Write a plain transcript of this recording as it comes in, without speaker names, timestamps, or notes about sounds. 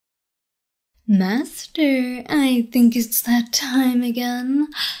Master, I think it's that time again.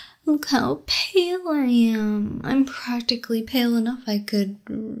 Look how pale I am. I'm practically pale enough I could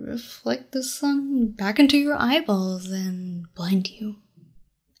reflect the sun back into your eyeballs and blind you.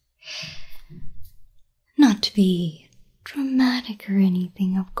 Not to be dramatic or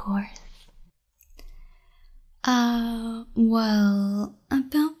anything, of course. Well,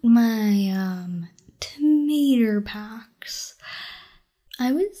 about my, tomato packs.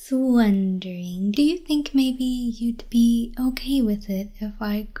 I was wondering, do you think maybe you'd be okay with it if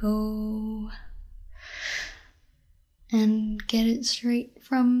I go and get it straight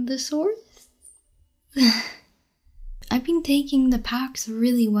from the source? I've been taking the packs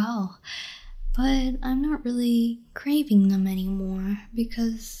really well, but I'm not really craving them anymore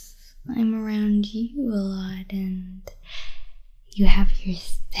because I'm around you a lot and you have your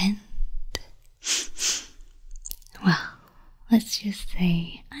scent. Well, let's just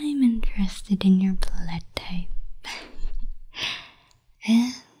say I'm interested in your blood type.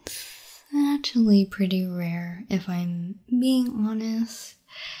 It's actually pretty rare, if I'm being honest.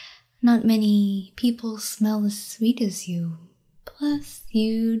 Not many people smell as sweet as you. Plus,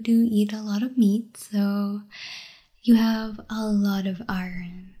 you do eat a lot of meat, so you have a lot of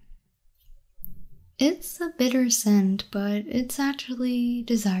iron. It's a bitter scent, but it's actually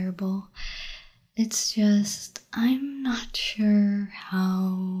desirable. It's just, I'm not sure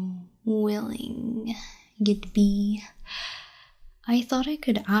how willing you'd be. I thought I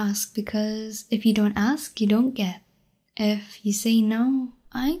could ask because if you don't ask, you don't get. If you say no,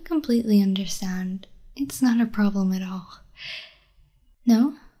 I completely understand. It's not a problem at all.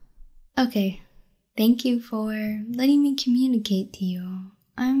 No? Okay. Thank you for letting me communicate to you.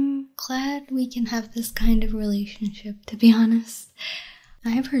 I'm glad we can have this kind of relationship, to be honest.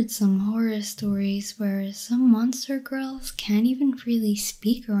 I've heard some horror stories where some monster girls can't even freely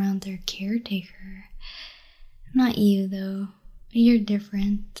speak around their caretaker. Not you, though. You're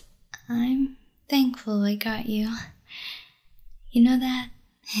different. I'm thankful I got you. You know that?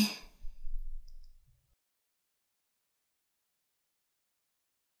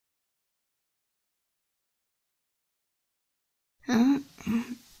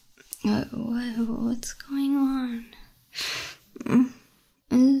 What's going on?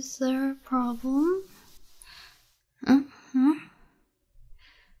 Is there a problem?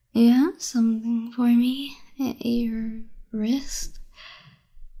 You have something for me? Your wrist?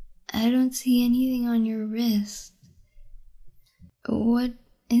 I don't see anything on your wrist. What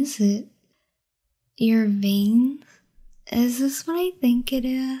is it? Your veins? Is this what I think it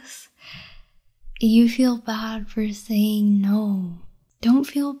is? You feel bad for saying no. Don't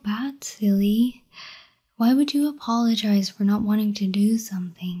feel bad, silly. Why would you apologize for not wanting to do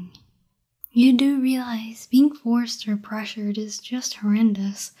something? You do realize being forced or pressured is just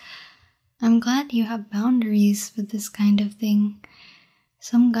horrendous. I'm glad you have boundaries for this kind of thing.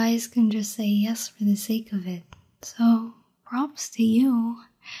 Some guys can just say yes for the sake of it. So, props to you.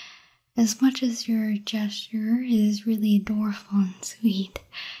 As much as your gesture is really adorable and sweet,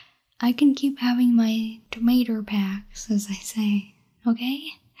 I can keep having my tomato packs, as I say, okay?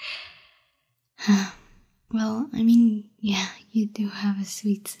 Well, I mean, yeah, you do have a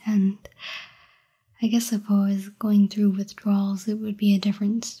sweet scent. I guess if I was going through withdrawals, it would be a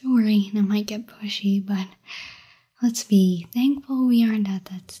different story and it might get pushy, but let's be thankful we aren't at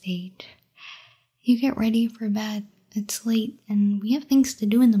that stage. You get ready for bed. It's late and we have things to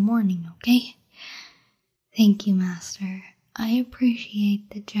do in the morning, okay? Thank you, Master. I appreciate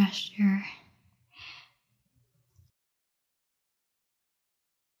the gesture.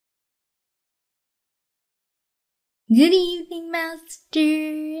 Good evening,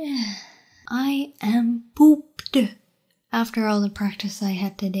 Master. I am pooped after all the practice I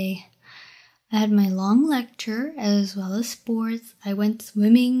had today. I had my long lecture as well as sports. I went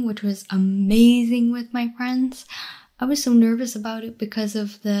swimming, which was amazing with my friends. I was so nervous about it because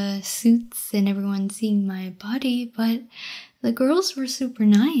of the suits and everyone seeing my body, but the girls were super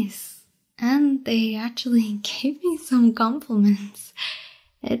nice. And they actually gave me some compliments.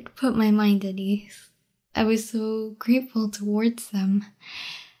 It put my mind at ease. I was so grateful towards them.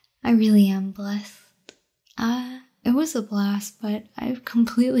 I really am blessed. It was a blast, but I've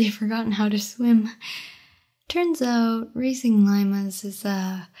completely forgotten how to swim. Turns out racing llamas is,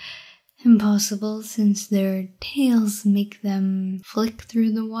 impossible since their tails make them flick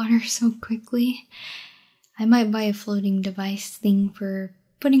through the water so quickly. I might buy a floating device thing for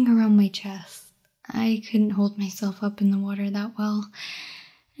putting around my chest. I couldn't hold myself up in the water that well,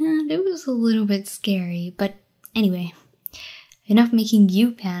 and it was a little bit scary, but anyway, enough making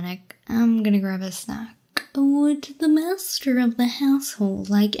you panic. I'm gonna grab a snack. Would the master of the household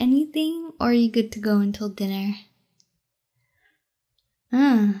like anything, or are you good to go until dinner?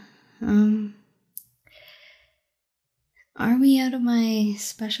 Are we out of my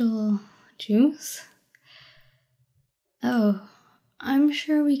special juice? Oh, I'm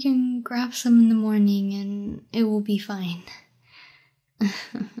sure we can grab some in the morning and it will be fine.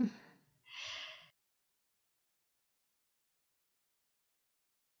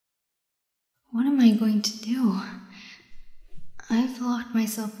 What am I going to do? I've locked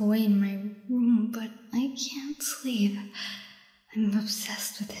myself away in my room, but I can't sleep. I'm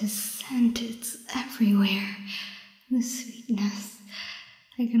obsessed with his scent. It's everywhere. The sweetness.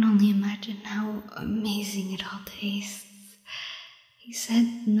 I can only imagine how amazing it all tastes. He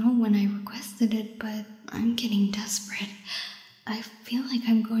said no when I requested it, but I'm getting desperate. I feel like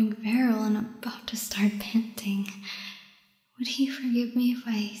I'm going feral and about to start panting. Would he forgive me if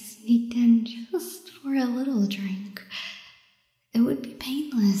I sneaked in just for a little drink? It would be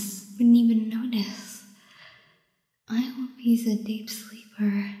painless, wouldn't even notice. I hope he's a deep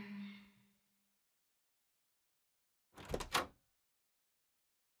sleeper.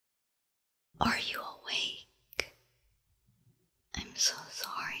 Are you awake? I'm so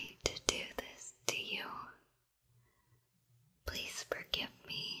sorry to do this to you. Please forgive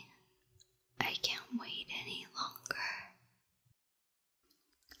me. I can't wait any longer.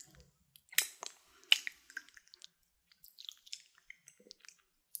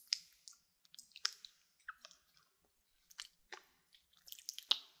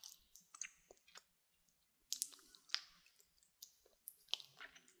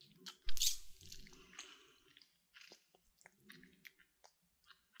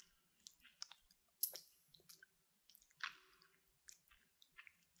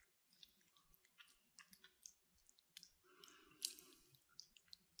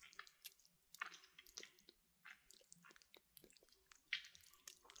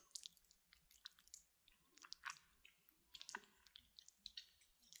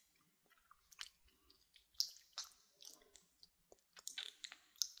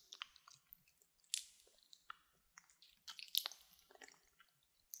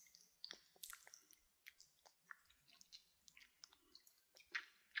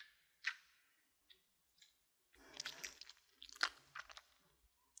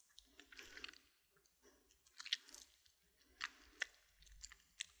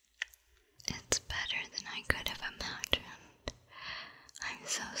 It's better than I could have imagined. I'm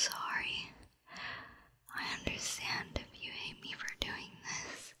so sorry. I understand if you hate me for doing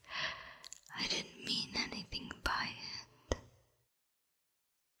this. I didn't mean anything by it.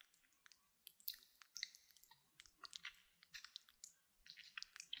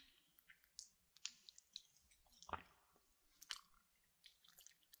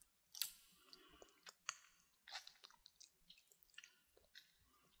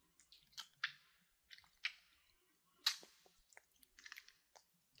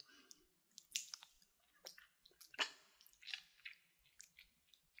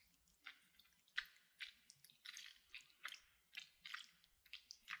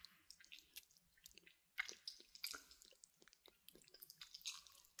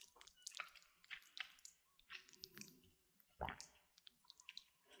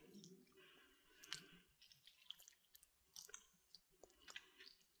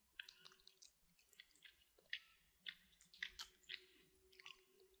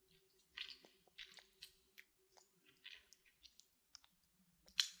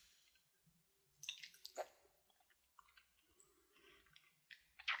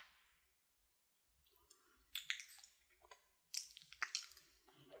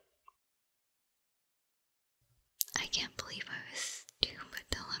 I can't believe I was stupid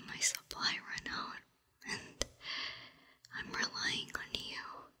to let my supply run out, and I'm relying on you.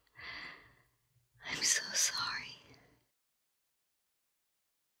 I'm so sorry.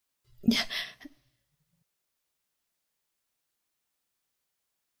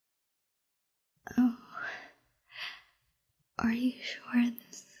 Oh, are you sure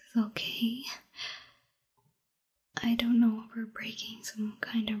this is okay? I don't know if we're breaking some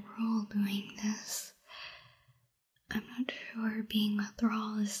kind of rule doing this. I'm not sure being a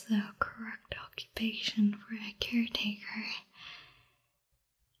thrall is the correct occupation for a caretaker.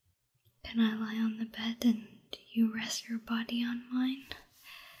 Can I lie on the bed and you rest your body on mine?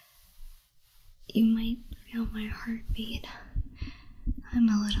 You might feel my heartbeat. I'm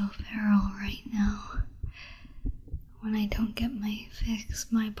a little feral right now. When I don't get my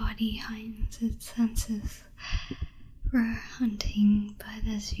fix, my body heightens its senses for hunting, but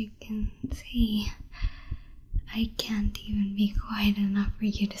as you can see, I can't even be quiet enough for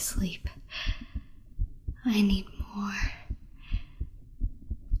you to sleep. I need more.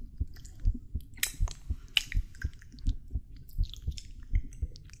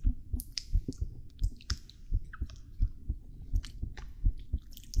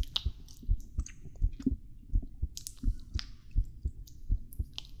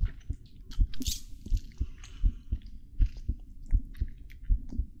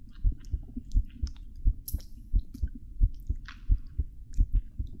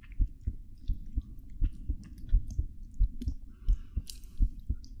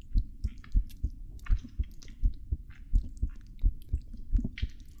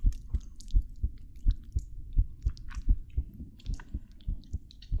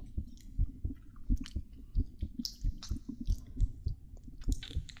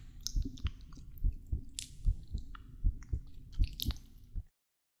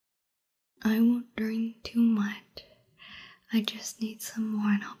 I won't drink too much. I just need some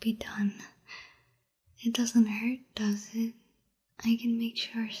more and I'll be done. It doesn't hurt, does it? I can make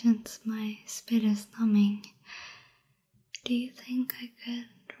sure since my spit is numbing. Do you think I could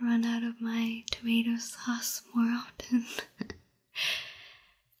run out of my tomato sauce more often?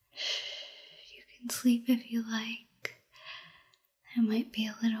 You can sleep if you like. It might be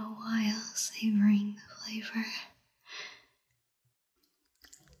a little while savoring the flavor.